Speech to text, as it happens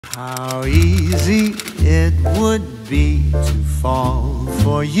How easy it would be to fall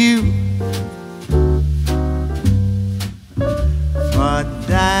for you, but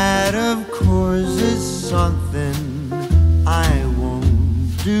that of course is something I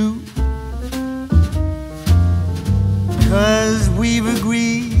won't do, 'cause we've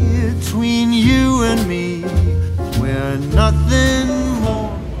agreed between you and me we're nothing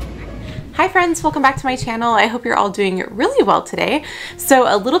more. Hi friends, welcome back to my channel. I hope you're all doing really well today. So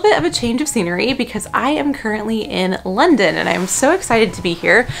a little bit of a change of scenery because I am currently in London and I'm so excited to be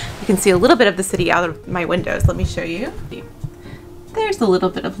here. You can see a little bit of the city out of my windows. Let me show you. There's a little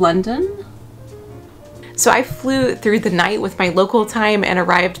bit of London. So I flew through the night with my local time and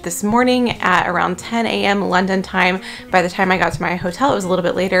arrived this morning at around 10 a.m. London time. By the time I got to my hotel, it was a little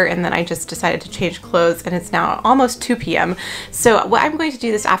bit later, and then I just decided to change clothes, and it's now almost 2 p.m. So what I'm going to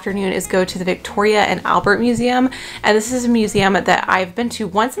do this afternoon is go to the Victoria and Albert Museum, and this is a museum that I've been to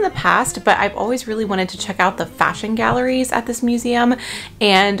once in the past, but I've always really wanted to check out the fashion galleries at this museum,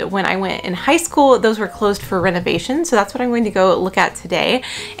 and when I went in high school, those were closed for renovation, so that's what I'm going to go look at today,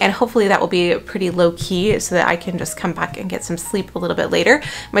 and hopefully that will be pretty low-key so that I can just come back and get some sleep a little bit later.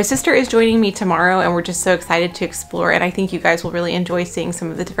 My sister is joining me tomorrow and we're just so excited to explore, and I think you guys will really enjoy seeing some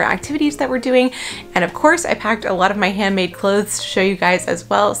of the different activities that we're doing. And of course I packed a lot of my handmade clothes to show you guys as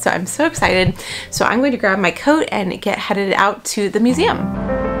well, so I'm so excited. So I'm going to grab my coat and get headed out to the museum.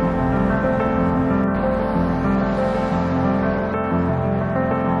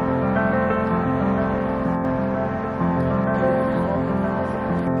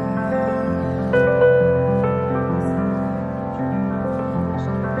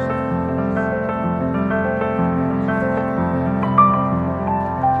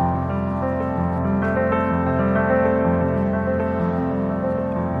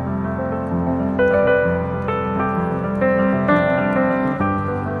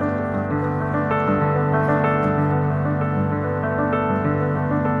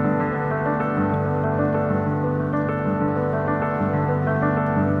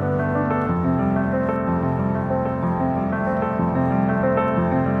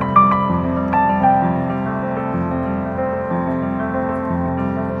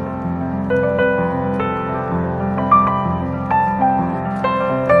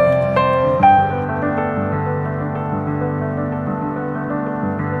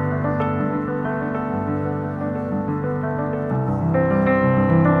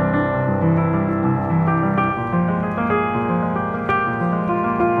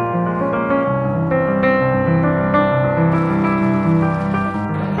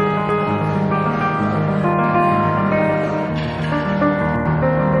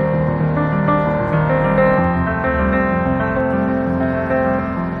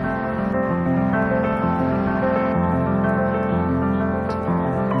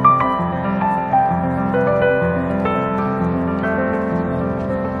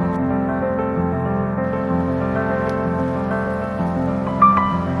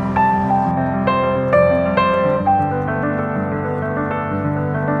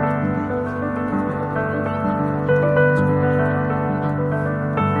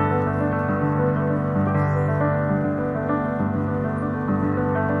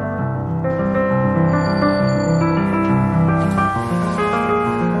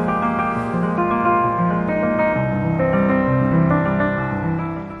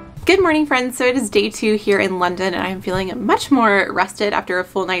 Good morning friends, so it is day 2 here in London and I'm feeling much more rested after a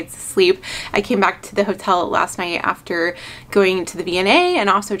full night's sleep. I came back to the hotel last night after going to the V&A and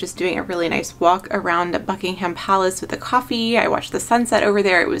also just doing a really nice walk around Buckingham Palace with a coffee. I watched the sunset over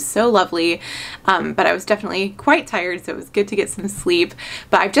there, it was so lovely, but I was definitely quite tired, so it was good to get some sleep.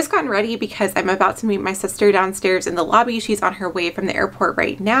 But I've just gotten ready because I'm about to meet my sister downstairs in the lobby. She's on her way from the airport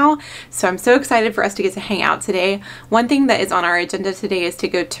right now, so I'm so excited for us to get to hang out today. One thing that is on our agenda today is to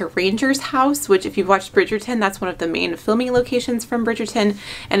go to Ranger's house, which if you've watched Bridgerton, that's one of the main filming locations from Bridgerton,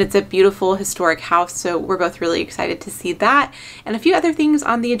 and it's a beautiful historic house, so we're both really excited to see that, and a few other things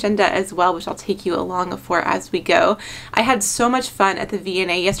on the agenda as well, which I'll take you along for as we go. I had so much fun at the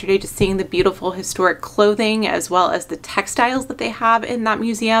V&A yesterday just seeing the beautiful historic clothing as well as the textiles that they have in that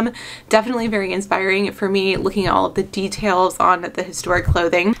museum. Definitely very inspiring for me looking at all of the details on the historic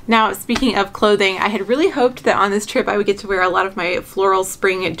clothing. Now, speaking of clothing, I had really hoped that on this trip I would get to wear a lot of my floral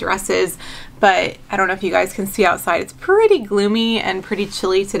spring dresses, but I don't know if you guys can see outside. It's pretty gloomy and pretty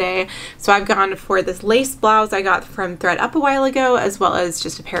chilly today. So I've gone for this lace blouse I got from thredUP a while ago, as well as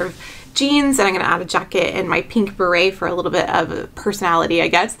just a pair of jeans, and I'm going to add a jacket and my pink beret for a little bit of personality, I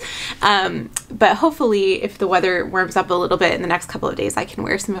guess. But hopefully if the weather warms up a little bit in the next couple of days, I can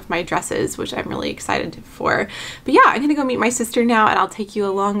wear some of my dresses, which I'm really excited for. But yeah, I'm going to go meet my sister now, and I'll take you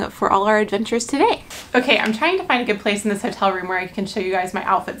along for all our adventures today. Okay, I'm trying to find a good place in this hotel room where I can show you guys my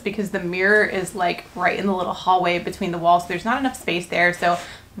outfits, because the mirror is like right in the little hallway between the walls. So there's not enough space there, so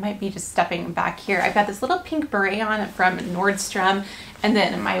I might be just stepping back here. I've got this little pink beret on from Nordstrom, and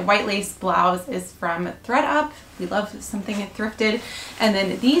then my white lace blouse is from thredUP. We love something thrifted. And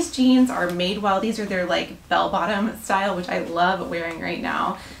then these jeans are Madewell. These are their like bell-bottom style, which I love wearing right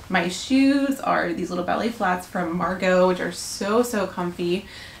now. My shoes are these little belly flats from Margot, which are so, so comfy.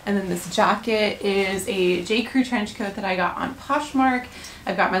 And then this jacket is a J. Crew trench coat that I got on Poshmark.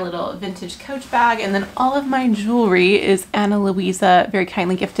 I've got my little vintage Coach bag, and then all of my jewelry is Anna Luisa, very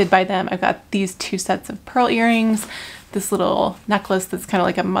kindly gifted by them. I've got these 2 sets of pearl earrings, this little necklace that's kind of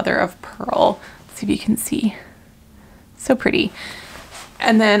like a mother of pearl. Let's see if you can see. So pretty.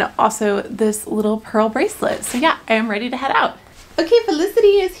 And then also this little pearl bracelet. So yeah, I am ready to head out. Okay,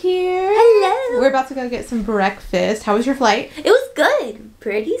 Felicity is here. Hello. We're about to go get some breakfast. How was your flight? It was good.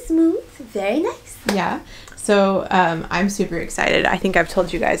 Pretty smooth. Very nice. Yeah. So I'm super excited. I think I've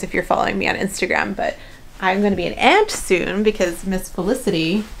told you guys if you're following me on Instagram, but I'm going to be an aunt soon because Miss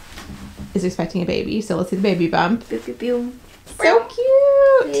Felicity is expecting a baby. So let's see the baby bump. Pew, pew, pew. So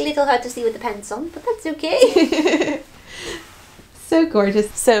cute. A little hard to see with the pants on, but that's okay. So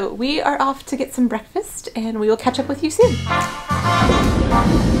gorgeous. So we are off to get some breakfast, and we will catch up with you soon.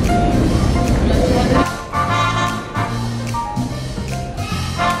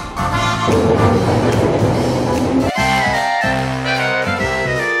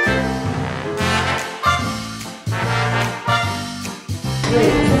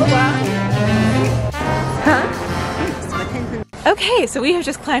 Okay, so we have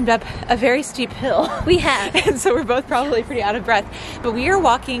just climbed up a very steep hill. We have. And so we're both probably pretty out of breath. But we are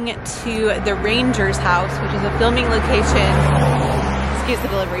walking to the Ranger's house, which is a filming location. Excuse the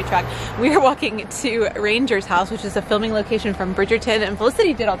delivery truck. We are walking to Ranger's house, which is a filming location from Bridgerton. And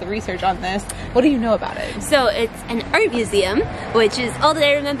Felicity did all the research on this. What do you know about it? So it's an art museum, which is all that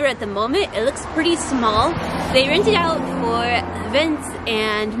I remember at the moment. It looks pretty small. They rent it out for events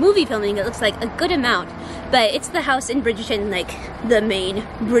and movie filming. It looks like a good amount. But it's the house in Bridgerton, like the main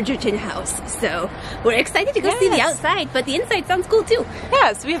Bridgerton house. So we're excited to go see the outside, but the inside sounds cool too.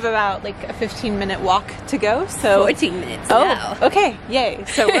 Yeah, so we have about like a 15-minute walk to go. So 14 minutes. Oh, now. Okay, yay.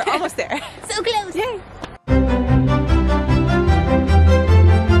 So we're almost there. So close. Yay.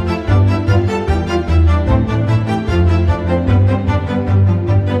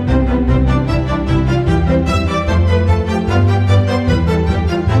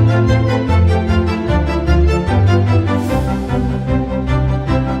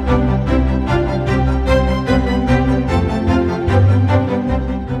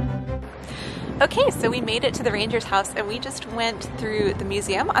 Okay, so we made it to the Ranger's house, and we just went through the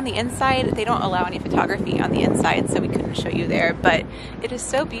museum. On the inside, they don't allow any photography on the inside, so we couldn't show you there, but it is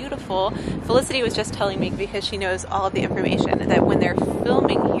so beautiful. Felicity was just telling me, because she knows all of the information, that when they're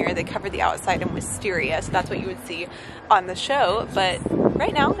filming here, they cover the outside in wisteria, so that's what you would see on the show, but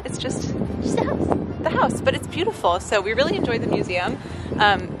right now, it's just the house, but it's beautiful. So we really enjoyed the museum.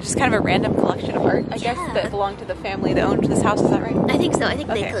 Just kind of a random collection of art, I guess, that belonged to the family that owned this house. Is that right? I think so. I think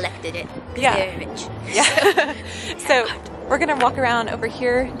they collected it. Yeah. They're rich. Yeah. So we're gonna walk around over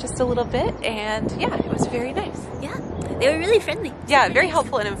here just a little bit, and yeah, it was very nice. Yeah, they were really friendly. Yeah, very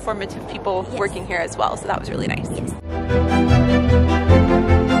helpful and informative people working here as well. So that was really nice. Yes.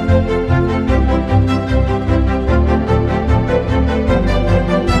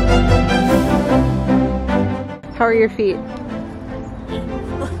 How are your feet?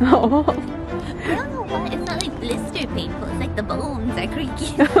 Oh. I don't know why. It's not like blister painful. It's like the bones are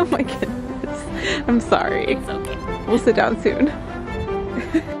creaky. Oh my goodness. I'm sorry. It's okay. We'll sit down soon.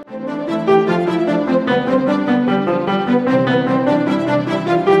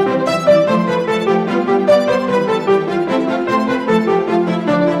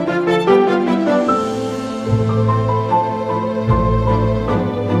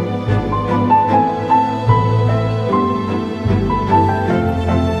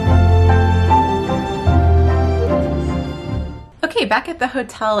 back at the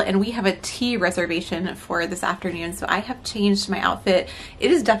hotel, and we have a tea reservation for this afternoon, so I have changed my outfit.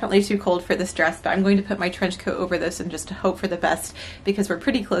 It is definitely too cold for this dress, but I'm going to put my trench coat over this and just to hope for the best because we're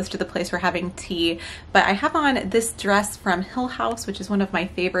pretty close to the place we're having tea. But I have on this dress from Hill House, which is one of my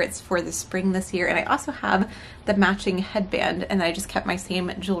favorites for the spring this year, and I also have the matching headband, and I just kept my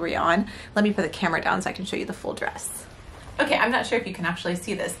same jewelry on. Let me put the camera down so I can show you the full dress. Okay, I'm not sure if you can actually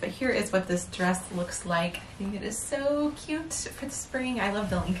see this, but here is what this dress looks like. I think it is so cute for the spring. I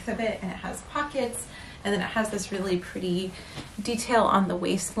love the length of it, and it has pockets, and then it has this really pretty detail on the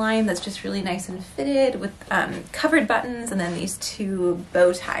waistline that's just really nice and fitted with covered buttons, and then these two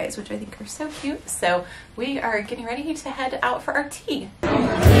bow ties, which I think are so cute. So we are getting ready to head out for our tea.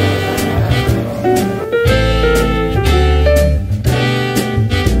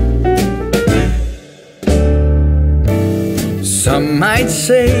 Some might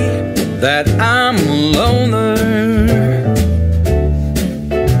say that I'm a loner,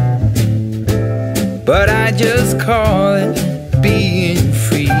 but I just call it being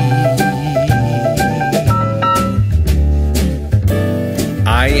free.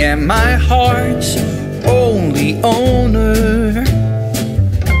 I am my heart's only owner,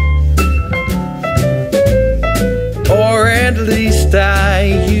 or at least I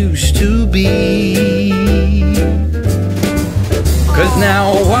used to be. 'Cause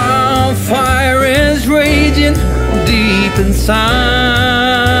now a wildfire is raging deep inside,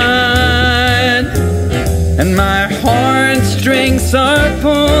 and my heartstrings are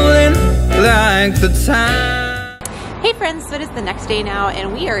pulling like the tide. Hey friends, so it is the next day now,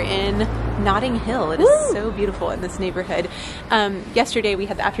 and we are in Notting Hill. It is so beautiful in this neighborhood. Yesterday we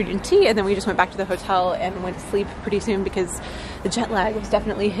had the afternoon tea, and then we just went back to the hotel and went to sleep pretty soon because the jet lag was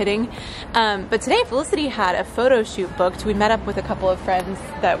definitely hitting. But today Felicity had a photo shoot booked. We met up with a couple of friends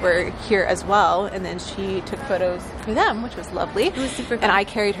that were here as well, and then she took photos for them, which was lovely. It was super fun. And I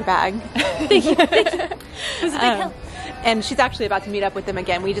carried her bag. Thank you. Thank you. It was a big help. And she's actually about to meet up with them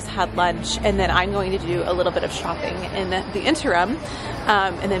again. We just had lunch, and then I'm going to do a little bit of shopping in the interim,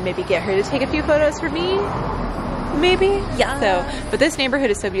 and then maybe get her to take a few photos for me, maybe. Yeah. So, but this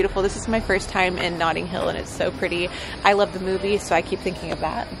neighborhood is so beautiful. This is my first time in Notting Hill, and it's so pretty. I love the movie, so I keep thinking of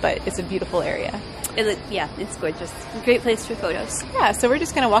that, but it's a beautiful area. Yeah, it's gorgeous. Great place for photos. Yeah, so we're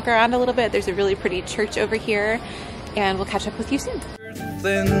just gonna walk around a little bit. There's a really pretty church over here, and we'll catch up with you soon.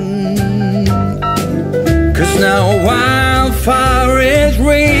 'Cause now a wildfire is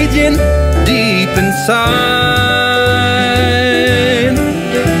raging deep inside,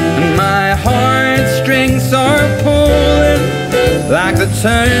 and my heartstrings are pulling like the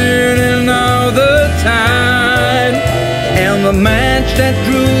turning of the tide, and the match that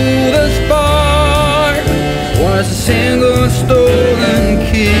drew the spark was a single stolen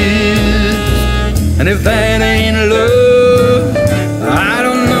kiss, and if that ain't love, I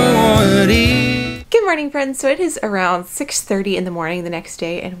don't know what is. Good morning, friends. So it is around 6:30 in the morning the next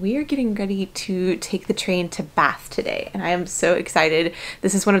day, and we are getting ready to take the train to Bath today, and I am so excited.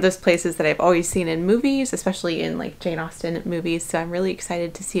 This is one of those places that I've always seen in movies, especially in like Jane Austen movies, so I'm really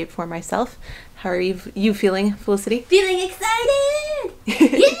excited to see it for myself. How are you feeling, Felicity? Feeling excited!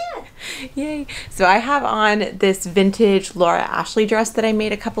 Yeah! Yay. So I have on this vintage Laura Ashley dress that I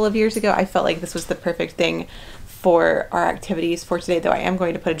made a couple of years ago. I felt like this was the perfect thing for our activities for today, though I am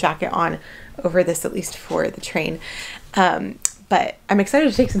going to put a jacket on over this, at least for the train. But I'm excited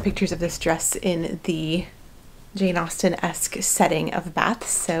to take some pictures of this dress in the Jane Austen-esque setting of Bath.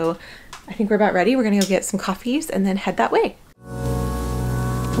 So I think we're about ready. We're gonna go get some coffees and then head that way.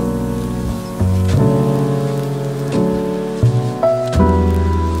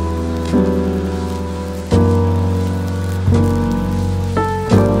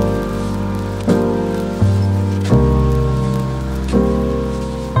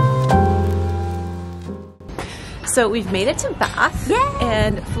 So we've made it to Bath. Yay!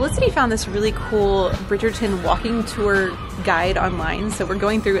 And Felicity found this really cool Bridgerton walking tour guide online. So we're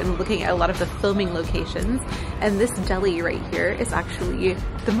going through and looking at a lot of the filming locations. And this deli right here is actually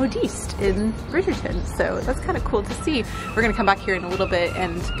the Modiste in Bridgerton. So that's kind of cool to see. We're gonna come back here in a little bit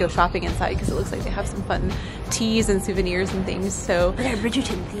and go shopping inside because it looks like they have some fun teas and souvenirs and things. So They're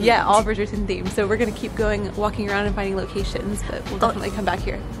Bridgerton themed. yeah, all Bridgerton themed. So we're gonna keep going, walking around and finding locations, but we'll definitely come back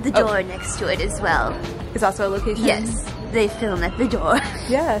here. The door next to it as well. Is also a location? Yes, they film at the door.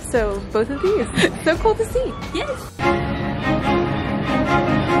 Yeah, so both of these. So cool to see. Yes.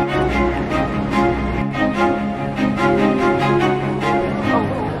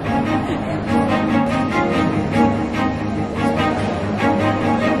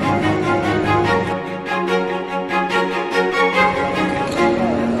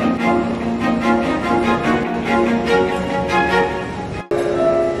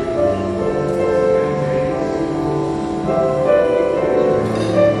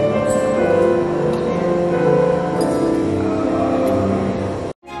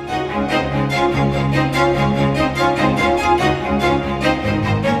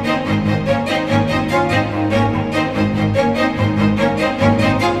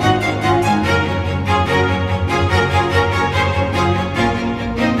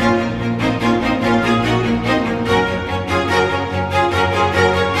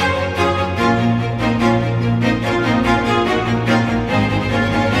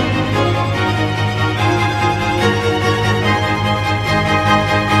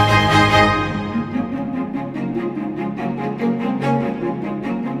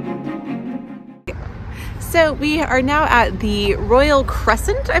 So we are now at the Royal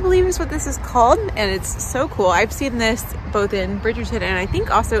Crescent, I believe is what this is called, and it's so cool. I've seen this both in Bridgerton and I think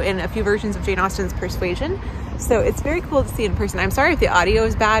also in a few versions of Jane Austen's Persuasion. So it's very cool to see in person. I'm sorry if the audio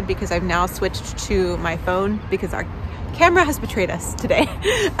is bad because I've now switched to my phone because our camera has betrayed us today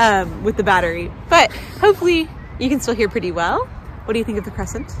with the battery. But hopefully you can still hear pretty well. What do you think of the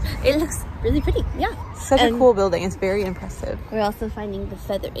Crescent? It looks really pretty, yeah. Such a cool building. It's very impressive. We're also finding the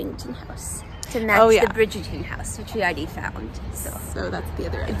Featherington house to match the Bridgerton house, which we already found. So that's the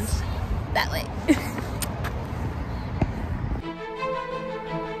other end. It's that way.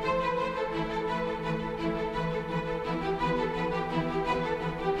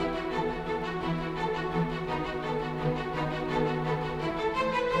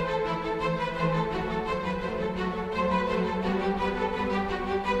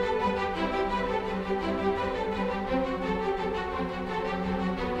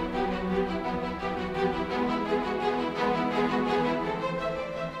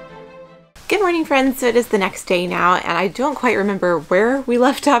 Good morning, friends. So it is the next day now, and I don't quite remember where we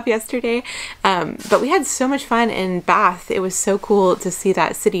left off yesterday, but we had so much fun in Bath. It was so cool to see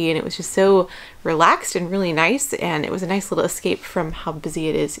that city, and it was just so relaxed and really nice, and it was a nice little escape from how busy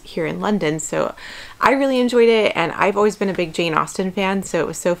it is here in London. So I really enjoyed it, and I've always been a big Jane Austen fan, so it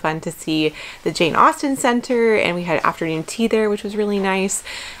was so fun to see the Jane Austen Center, and we had afternoon tea there, which was really nice.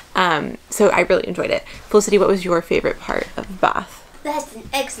 So I really enjoyed it. Felicity, what was your favorite part of Bath? That's an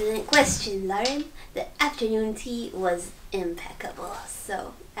excellent question, Lauren. The afternoon tea was impeccable,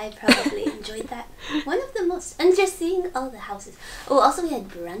 so I probably enjoyed that. One of the most, and just seeing all the houses. Oh, also we had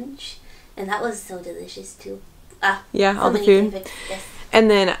brunch, and that was so delicious too. Yeah, all the food. Yes. And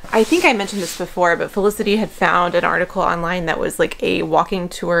then I think I mentioned this before, but Felicity had found an article online that was like a walking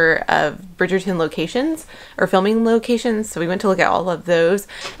tour of Bridgerton locations or filming locations. So we went to look at all of those,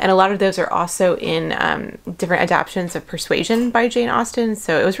 and a lot of those are also in different adaptations of Persuasion by Jane Austen.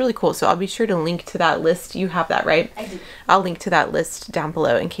 So it was really cool. So I'll be sure to link to that list. You have that, right? I do. I'll link to that list down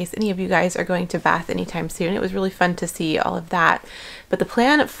below in case any of you guys are going to Bath anytime soon. It was really fun to see all of that. But the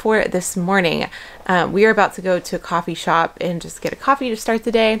plan for this morning, we are about to go to a coffee shop and just get a coffee to start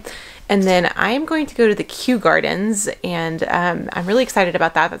the day. And then I'm going to go to the Kew Gardens, and I'm really excited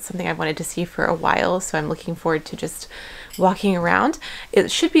about that. That's something I've wanted to see for a while, so I'm looking forward to just walking around. It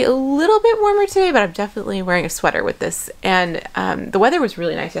should be a little bit warmer today, but I'm definitely wearing a sweater with this. And the weather was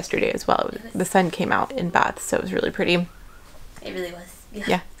really nice yesterday as well. The sun came out in Bath, so it was really pretty. It really was.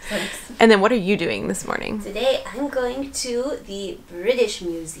 Yeah. And then what are you doing this morning? Today I'm going to the British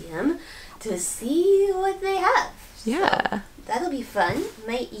Museum to see what they have. Yeah. So that'll be fun.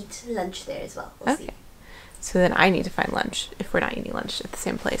 Might eat lunch there as well. We'll see. So then I need to find lunch if we're not eating lunch at the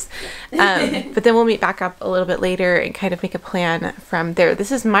same place. But then we'll meet back up a little bit later and kind of make a plan from there.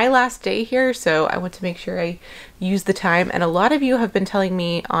 This is my last day here, so I want to make sure I use the time. And a lot of you have been telling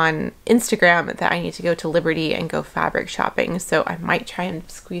me on Instagram that I need to go to Liberty and go fabric shopping. So I might try and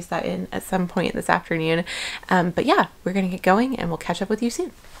squeeze that in at some point this afternoon. But yeah, we're going to get going and we'll catch up with you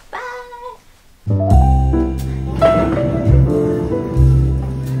soon. Bye!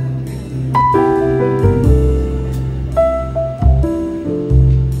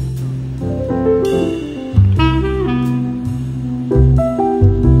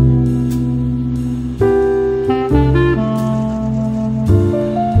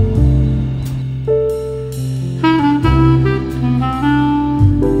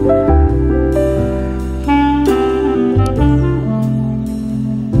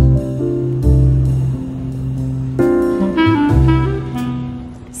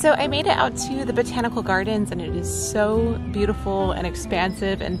 So I made it out to the botanical gardens, and it is so beautiful and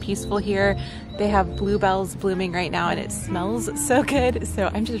expansive and peaceful here. They have bluebells blooming right now, and it smells so good. So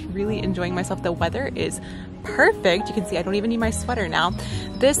I'm just really enjoying myself. The weather is perfect. You can see I don't even need my sweater now.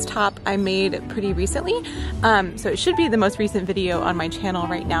 This top I made pretty recently, so it should be the most recent video on my channel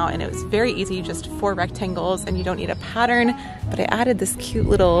right now, and it was very easy, just 4 rectangles, and you don't need a pattern, but I added this cute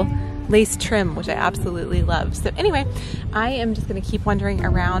little lace trim, which I absolutely love. So anyway, I am just going to keep wandering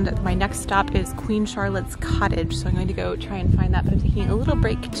around. My next stop is Queen Charlotte's Cottage, so I'm going to go try and find that, but I'm taking a little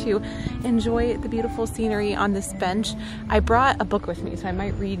break to enjoy the beautiful scenery on this bench. I brought a book with me, so I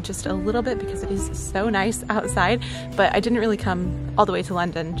might read just a little bit because it is so nice outside, but I didn't really come all the way to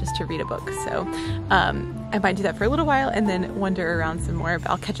London just to read a book, so I might do that for a little while and then wander around some more, but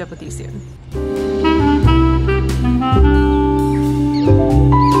I'll catch up with you soon.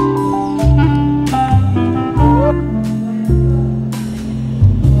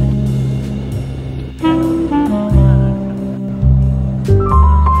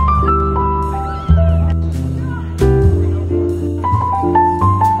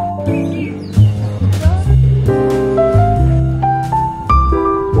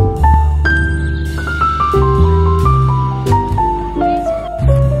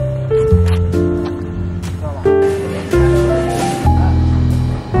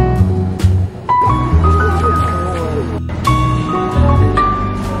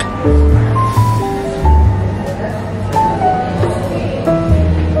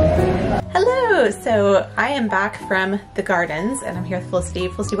 Hello, so I am back from the gardens and I'm here with Felicity.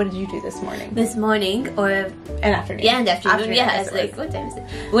 Felicity, what did you do this morning? This morning, or an afternoon. Yeah, an afternoon. Yeah, I it's like, what time is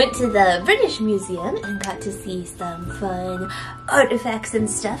it? Went to the British Museum and got to see some fun artifacts and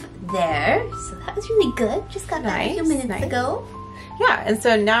stuff there. So that was really good. Just got back a few minutes ago. Yeah, and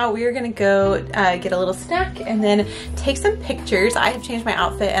so now we're gonna go get a little snack and then take some pictures. I have changed my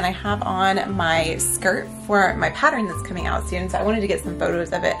outfit and I have on my skirt for my pattern that's coming out soon, so I wanted to get some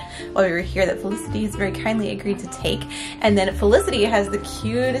photos of it while we were here that Felicity has very kindly agreed to take. And then Felicity has the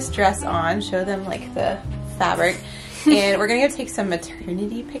cutest dress on, show them like the fabric. And we're gonna go take some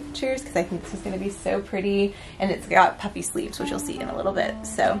maternity pictures because I think this is gonna be so pretty, and it's got puffy sleeves, which you'll see in a little bit.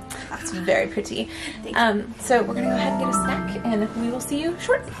 So it's very pretty. So we're gonna go ahead and get a snack, and we will see you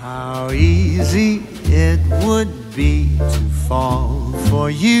shortly. How easy it would be to fall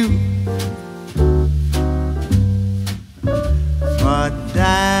for you, but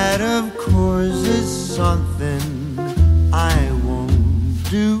that of course is something I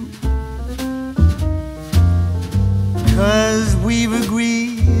won't do. 'Cause we've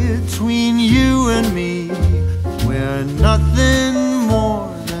agreed between you and me, we're nothing more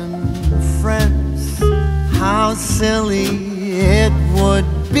than friends. How silly it would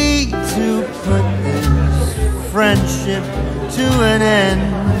be to put this friendship to an end.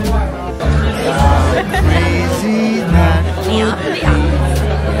 How crazy that would be.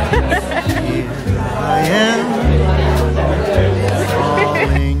 Here I am,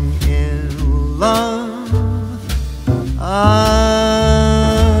 falling in love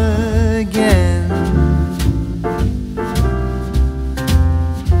again.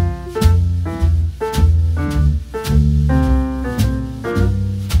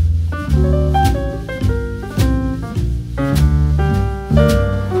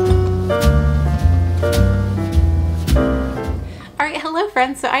 Hello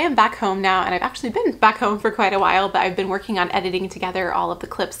friends, so I am back home now, and I've actually been back home for quite a while, but I've been working on editing together all of the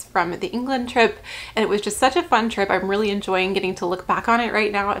clips from the England trip, and it was just such a fun trip. I'm really enjoying getting to look back on it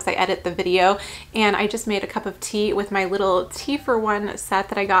right now as I edit the video, and I just made a cup of tea with my little tea for one set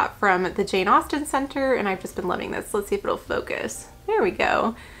that I got from the Jane Austen Center, and I've just been loving this. Let's see if it'll focus. There we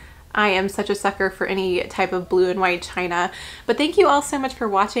go. I am such a sucker for any type of blue and white china. But thank you all so much for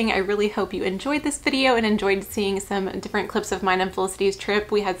watching. I really hope you enjoyed this video and enjoyed seeing some different clips of mine and Felicity's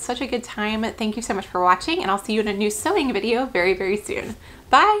trip. We had such a good time. Thank you so much for watching, and I'll see you in a new sewing video very, very soon.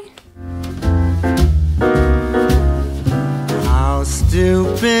 Bye! How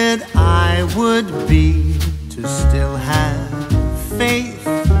stupid I would be to still have faith,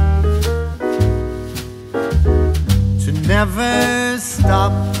 to never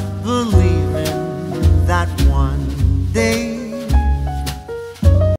stop believing that one day